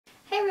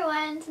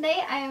everyone!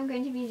 Today I am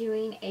going to be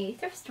doing a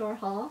thrift store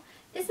haul.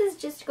 This is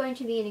just going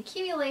to be an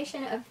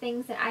accumulation of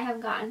things that I have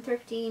gotten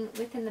thrifting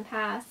within the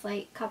past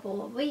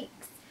couple of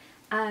weeks.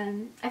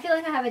 I feel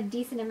like I have a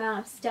decent amount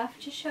of stuff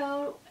to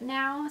show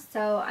now,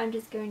 so I'm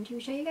just going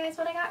to show you guys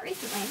what I got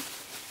recently.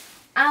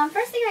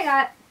 First thing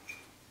I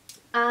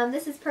got,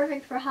 this is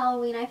perfect for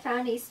Halloween. I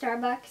found a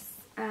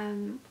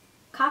Starbucks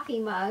coffee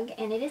mug,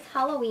 and it is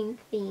Halloween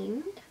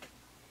themed.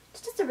 It's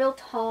just a real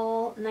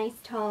tall, nice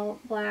tall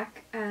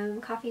black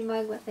coffee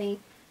mug with a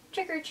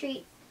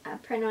trick-or-treat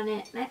print on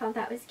it, and I thought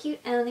that was cute.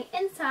 And on the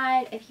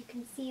inside, if you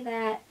can see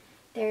that,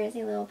 there is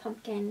a little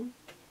pumpkin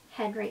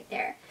head right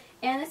there.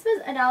 And this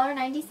was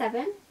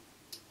 $1.97,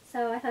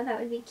 so I thought that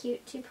would be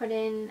cute to put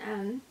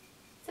in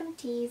some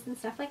teas and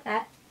stuff like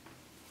that.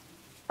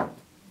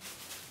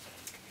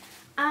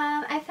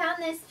 I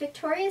found this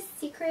Victoria's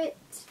Secret.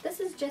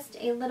 This is just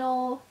a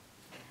little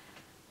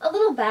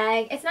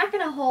bag. It's not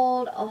going to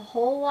hold a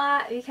whole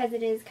lot because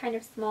it is kind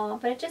of small,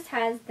 but it just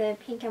has the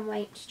pink and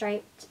white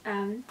striped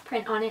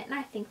print on it, and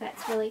I think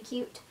that's really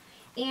cute.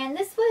 And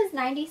this was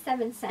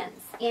 97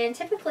 cents. And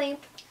typically,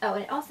 oh,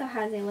 it also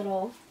has a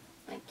little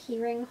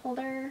keyring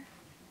holder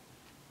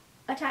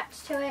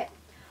attached to it.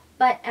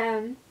 But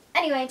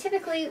anyway,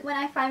 typically when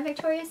I find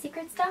Victoria's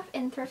Secret stuff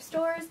in thrift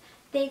stores,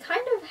 they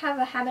kind of have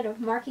a habit of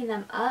marking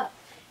them up.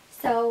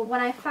 So when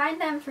I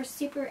find them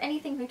for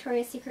anything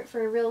Victoria's Secret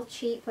for real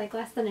cheap, like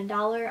less than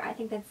 $1, I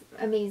think that's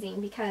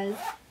amazing, because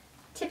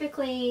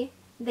typically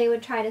they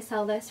would try to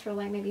sell this for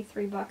maybe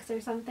 $3 or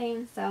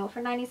something. So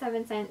for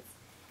 97 cents,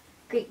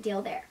 great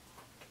deal there.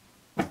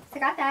 So I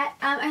got that.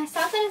 I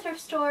stopped at a thrift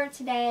store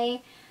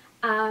today.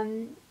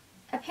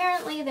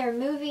 Apparently they're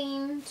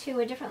moving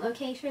to a different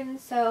location,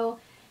 so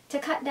to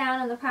cut down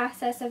on the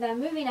process of them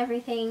moving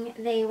everything,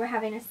 they were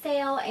having a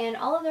sale, and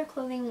all of their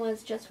clothing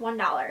was just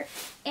 $1.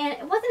 And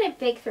it wasn't a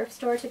big thrift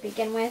store to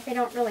begin with. They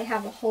don't really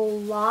have a whole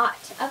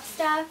lot of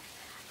stuff.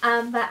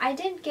 But I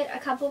did get a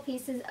couple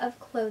pieces of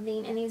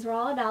clothing, and these were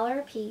all $1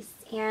 a piece,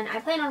 and I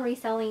plan on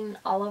reselling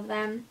all of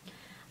them.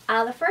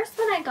 The first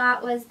one I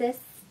got was this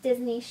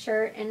Disney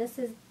shirt, and this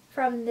is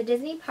from the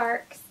Disney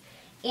parks,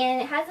 and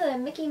it has a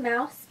Mickey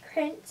Mouse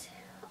print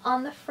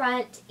on the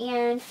front,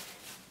 and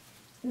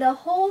the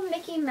whole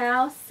Mickey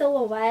Mouse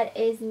silhouette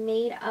is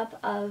made up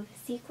of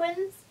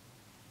sequins,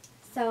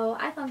 so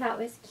I thought that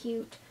was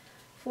cute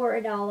for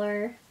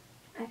 $1.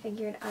 I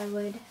figured I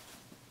would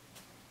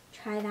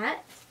try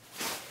that.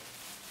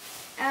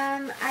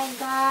 I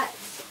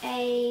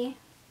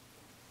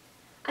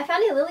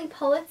found a Lily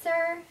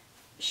Pulitzer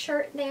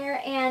shirt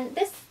there, and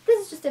this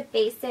is just a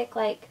basic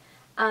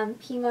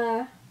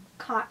Pima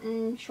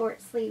cotton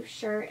short sleeve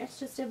shirt. It's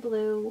just a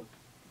blue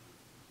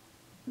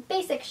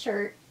basic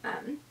shirt.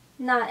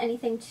 Not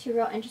anything too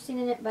real interesting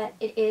in it, but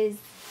it is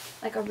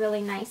a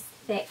really nice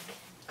thick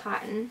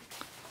cotton.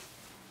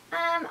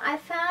 I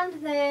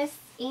found this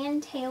Ann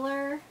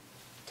Taylor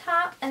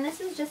top, and this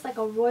is just a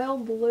royal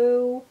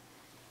blue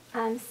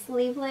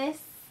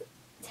sleeveless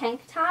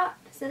tank top.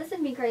 So this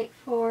would be great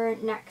for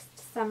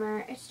next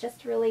summer. It's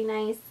just really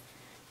nice,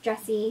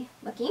 dressy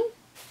looking.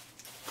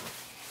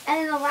 And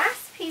then the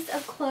last piece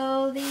of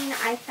clothing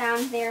I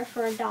found there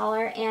for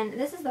 $1, and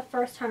this is the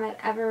first time I've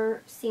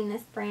ever seen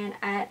this brand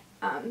at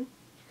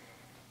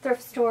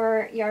thrift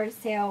store, yard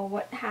sale,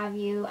 what have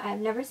you.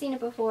 I've never seen it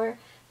before,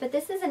 but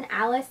this is an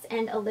Alice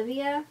and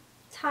Olivia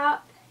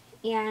top,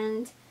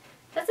 and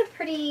that's a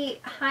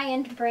pretty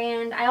high-end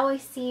brand. I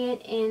always see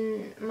it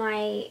in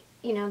my,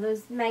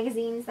 those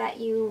magazines that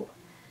you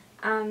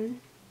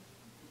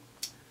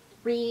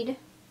read.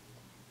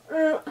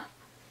 But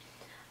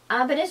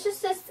it's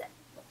just this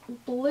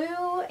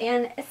blue,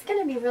 and it's going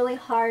to be really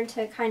hard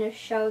to kind of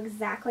show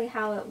exactly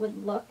how it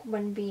would look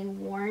when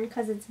being worn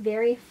because it's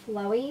very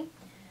flowy.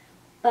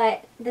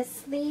 But the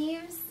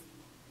sleeves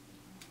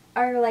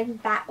are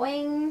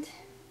bat-winged.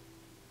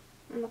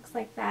 It looks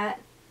like that.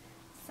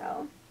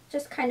 So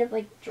just kind of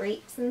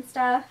drapes and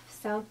stuff.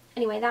 So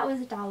anyway, that was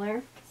 $1.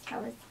 So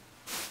that was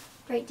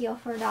a great deal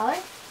for $1.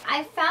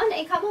 I found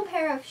a couple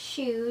pair of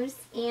shoes,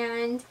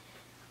 and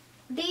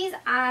these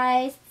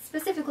I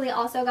specifically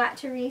also got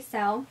to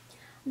resell.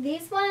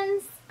 These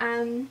ones,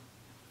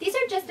 these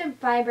are just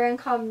by a brand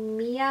called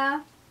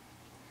Mia.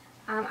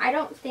 I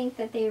don't think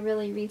that they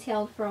really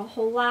retailed for a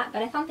whole lot,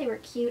 but I thought they were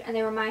cute and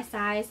they were my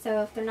size,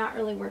 so if they're not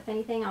really worth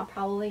anything, I'll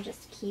probably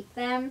just keep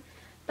them.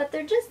 But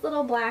they're just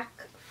little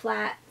black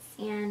flats,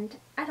 and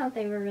I thought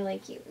they were really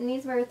cute. And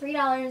these were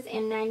 $3.99. Is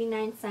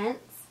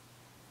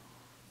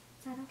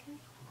that okay?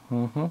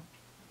 Mm-hmm.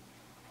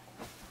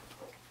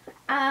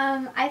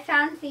 I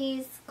found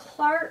these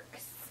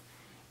Clarks,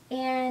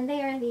 and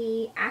they are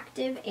the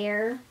Active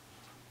Air,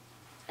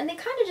 and they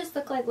kind of just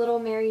look like little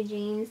Mary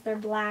Janes. They're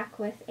black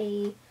with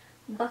a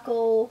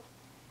buckle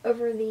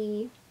over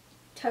the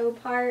toe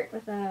part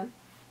with a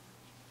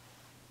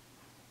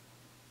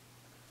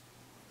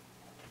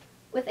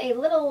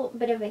little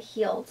bit of a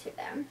heel to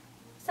them.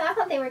 So I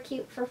thought they were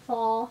cute for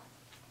fall,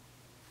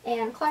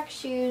 and Clark's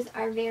shoes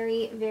are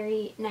very,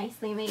 very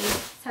nicely made,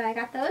 so I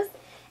got those.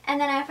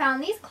 And then I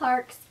found these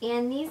Clarks,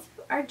 and these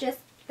are just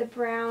the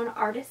brown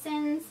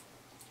artisans.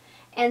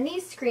 And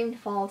these screamed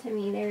fall to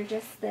me. They're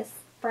just this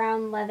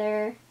brown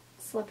leather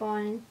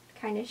slip-on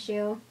kind of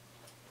shoe.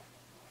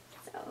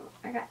 So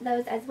I got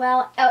those as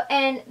well. Oh,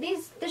 and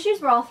the shoes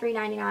were all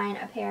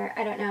 $3.99 a pair.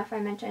 I don't know if I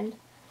mentioned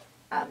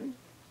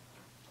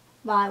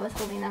while I was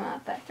holding them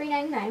up, but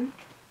 $3.99.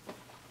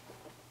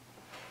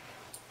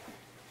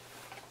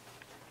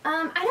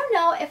 I don't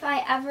know if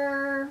I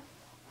ever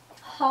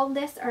hauled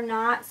this or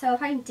not, so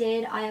if I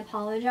did, I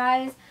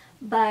apologize,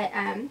 but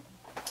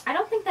I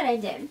don't think that I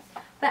did.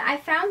 But I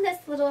found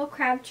this little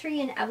Crabtree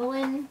and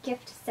Evelyn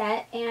gift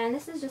set, and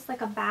this is just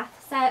like a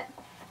bath set.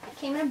 It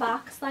came in a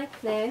box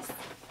like this,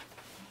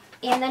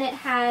 and then it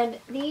had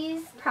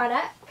these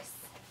products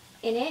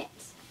in it.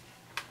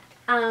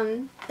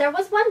 There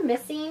was one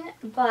missing,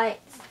 but,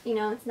 you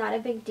know, it's not a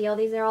big deal.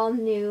 These are all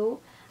new.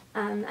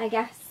 I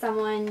guess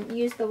someone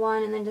used the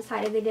one and then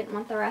decided they didn't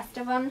want the rest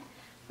of them.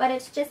 But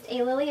it's just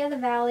a Lily of the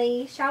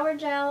Valley shower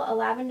gel, a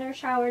lavender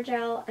shower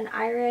gel, an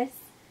iris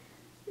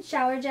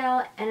shower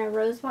gel, and a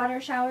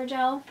rosewater shower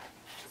gel.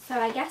 So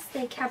I guess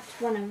they kept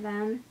one of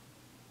them.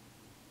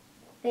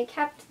 They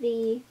kept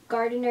the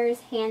Gardener's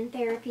Hand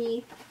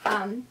Therapy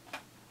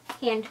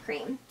hand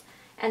cream,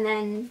 and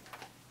then,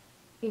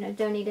 you know,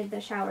 donated the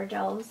shower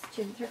gels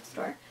to the thrift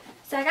store.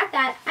 So I got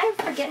that. I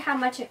forget how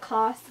much it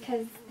cost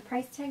because the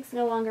price tag's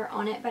no longer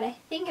on it, but I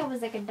think it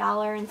was like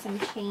 $1 and some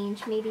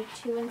change, maybe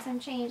 $2 and some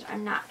change.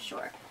 I'm not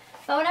sure.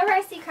 But whenever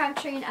I see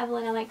Crabtree and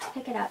Evelyn, I like to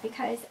pick it up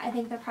because I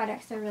think the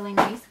products are really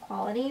nice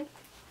quality.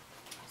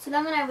 So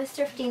then when I was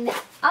thrifting the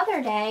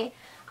other day,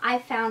 I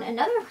found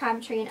another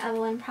Crabtree and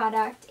Evelyn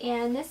product,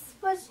 and this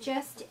was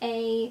just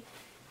a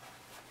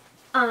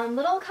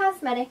little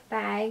cosmetic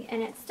bag,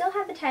 and it still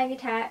had the tag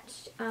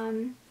attached.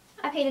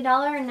 I paid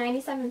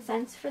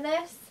 $1.97 for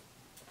this,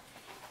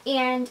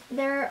 and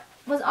there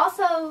was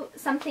also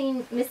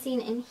something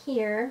missing in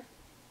here.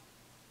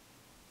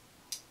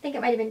 I think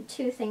it might have been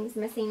two things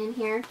missing in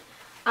here.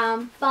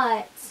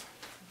 But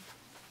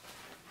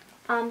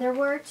there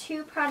were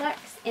two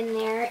products in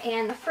there,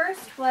 and the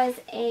first was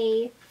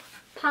a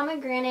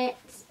pomegranate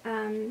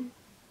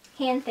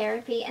hand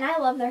therapy, and I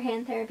love their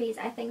hand therapies.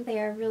 I think they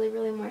are really,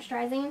 really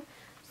moisturizing.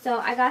 So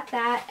I got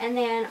that, and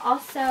then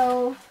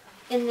also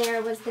in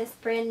there was this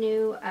brand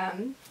new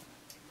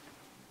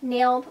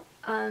nail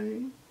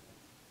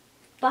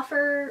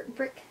buffer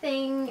brick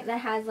thing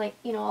that has, like,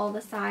 you know, all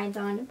the sides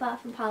on to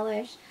buff and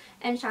polish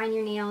and shine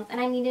your nails, and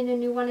I needed a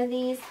new one of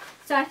these.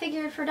 So I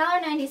figured for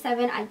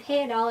 $1.97 I'd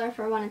pay $1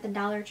 for one at the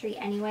Dollar Tree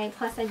anyway,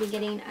 plus I'd be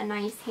getting a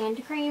nice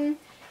hand cream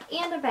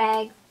and a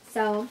bag,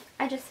 so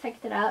I just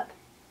picked it up.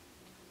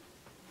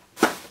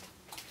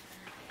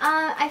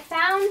 I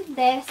found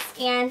this,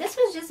 and this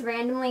was just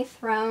randomly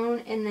thrown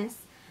in this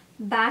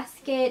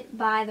basket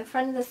by the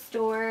front of the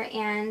store,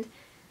 and,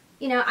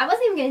 you know, I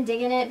wasn't even going to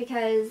dig in it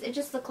because it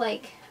just looked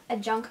like a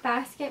junk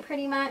basket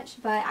pretty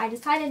much, but I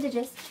decided to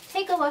just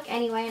take a look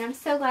anyway, and I'm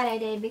so glad I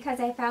did because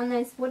I found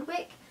this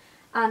Woodwick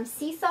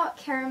sea salt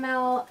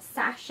caramel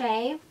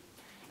sachet,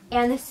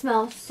 and this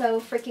smells so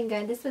freaking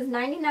good. This was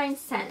 99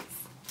 cents,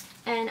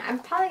 and I'm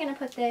probably going to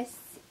put this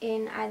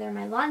in either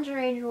my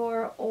lingerie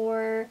drawer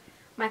or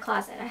my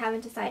closet. I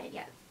haven't decided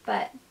yet,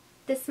 but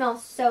this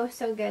smells so,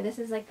 so good. This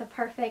is like the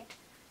perfect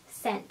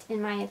scent,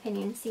 in my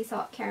opinion, sea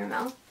salt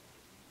caramel.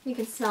 You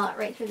can smell it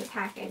right through the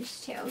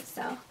package too,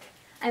 so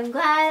I'm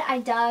glad I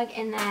dug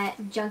in that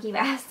junky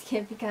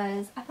basket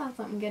because I found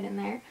something good in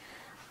there.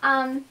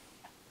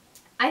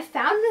 I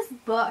found this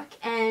book,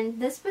 and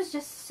this was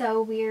just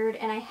so weird,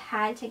 and I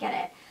had to get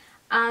it.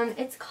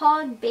 It's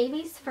called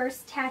Baby's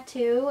First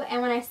Tattoo,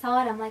 and when I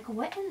saw it, I'm like,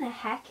 what in the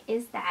heck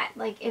is that?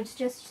 Like, it's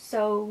just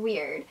so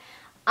weird.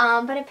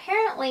 But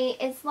apparently,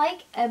 it's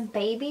like a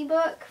baby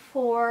book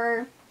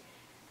for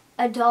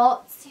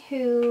adults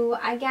who,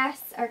 I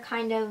guess, are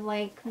kind of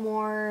like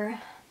more,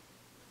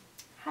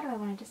 how do I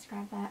want to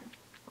describe that?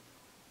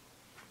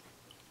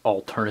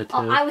 Alternative.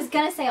 I was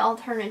going to say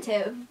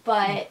alternative,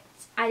 but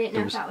I didn't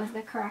know if that was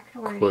the correct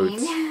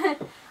wording.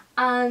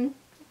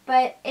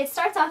 But it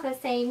starts off as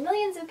saying,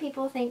 millions of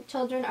people think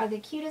children are the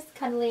cutest,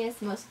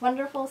 cuddliest, most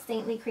wonderful,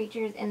 saintly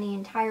creatures in the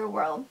entire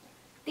world.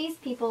 These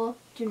people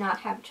do not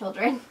have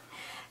children.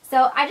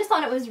 So I just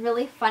thought it was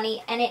really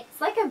funny, and it's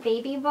like a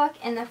baby book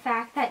in the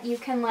fact that you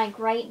can, like,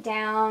 write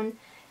down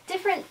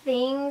different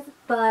things,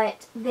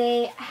 but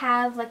they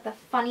have, like, the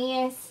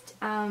funniest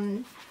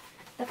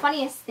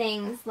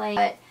things, like,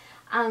 but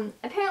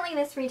apparently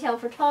this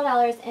retailed for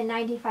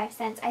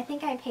 $12.95. I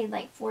think I paid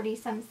like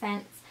 40-some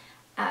cents.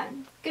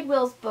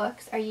 Goodwill's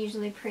books are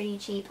usually pretty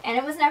cheap, and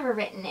it was never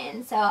written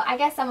in, so I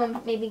guess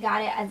someone maybe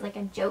got it as like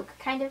a joke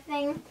kind of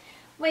thing,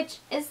 which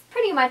is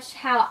pretty much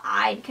how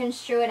I'd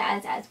construe it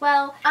as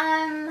well.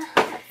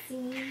 Let's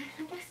see,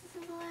 I guess this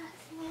is the last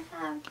thing I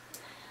have.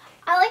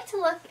 I like to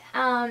look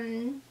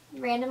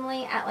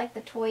randomly at like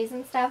the toys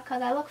and stuff,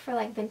 because I look for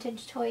like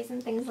vintage toys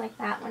and things like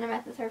that when I'm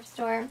at the thrift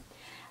store.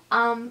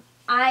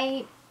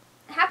 I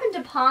happened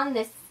upon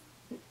this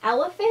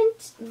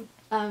elephant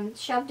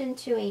shoved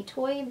into a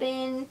toy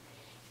bin,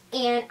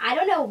 and I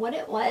don't know what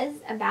it was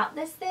about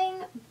this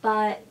thing,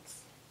 but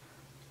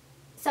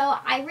So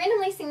I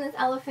randomly seen this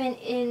elephant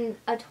in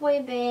a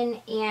toy bin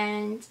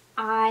and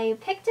I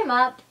picked him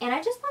up and I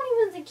just thought he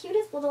was the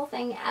cutest little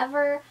thing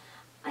ever.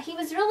 He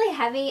was really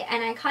heavy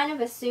and I kind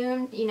of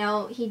assumed, you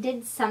know, he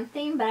did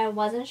something, but I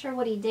wasn't sure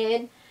what he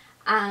did.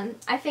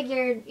 I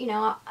figured, you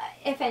know,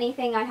 if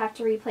anything, I'd have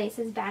to replace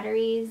his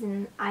batteries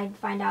and I'd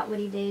find out what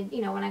he did,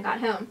 you know, when I got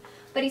home.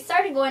 But he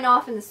started going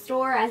off in the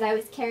store as I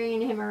was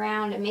carrying him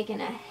around and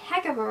making a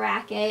heck of a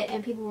racket,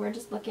 and people were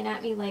just looking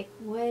at me like,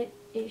 what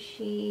is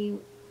she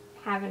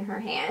have in her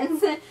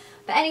hands?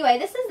 But anyway,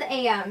 this is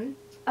a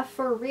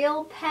for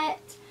real pet.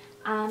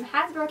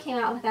 Hasbro came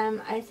out with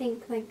them, I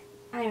think, like,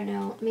 I don't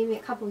know, maybe a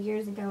couple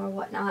years ago or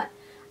whatnot.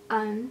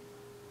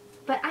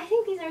 But I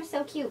think these are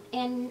so cute,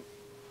 and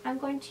I'm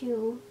going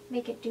to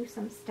make it do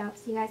some stuff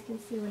so you guys can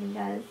see what he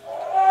does.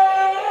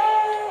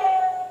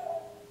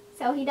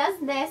 So he does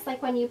this,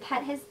 like when you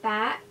pet his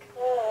back.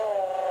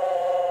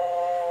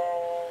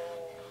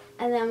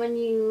 And then when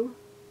you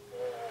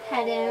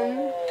pet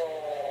him,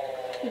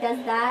 he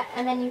does that.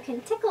 And then you can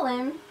tickle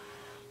him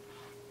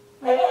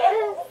like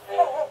this.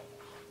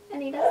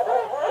 And he does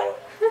that.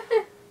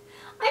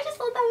 I just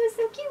thought that was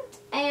so cute.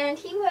 And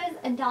he was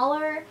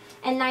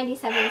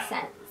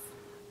 $1.97.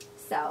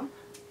 So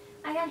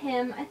I got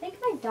him. I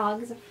think my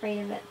dog's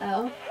afraid of it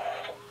though.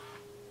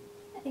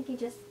 I think he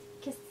just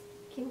give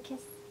a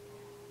kiss.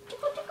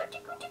 Tickle, tickle,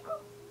 tickle, tickle.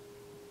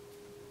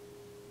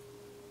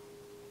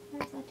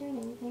 That's not doing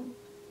anything.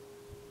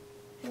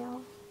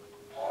 Feel.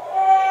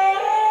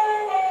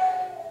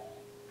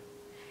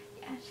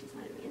 Yeah, she's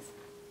not amused.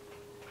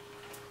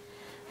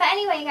 But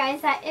anyway,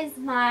 guys, that is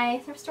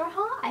my thrift store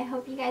haul. I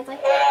hope you guys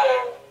liked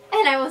it.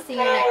 And I will see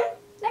you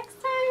next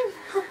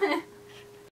time.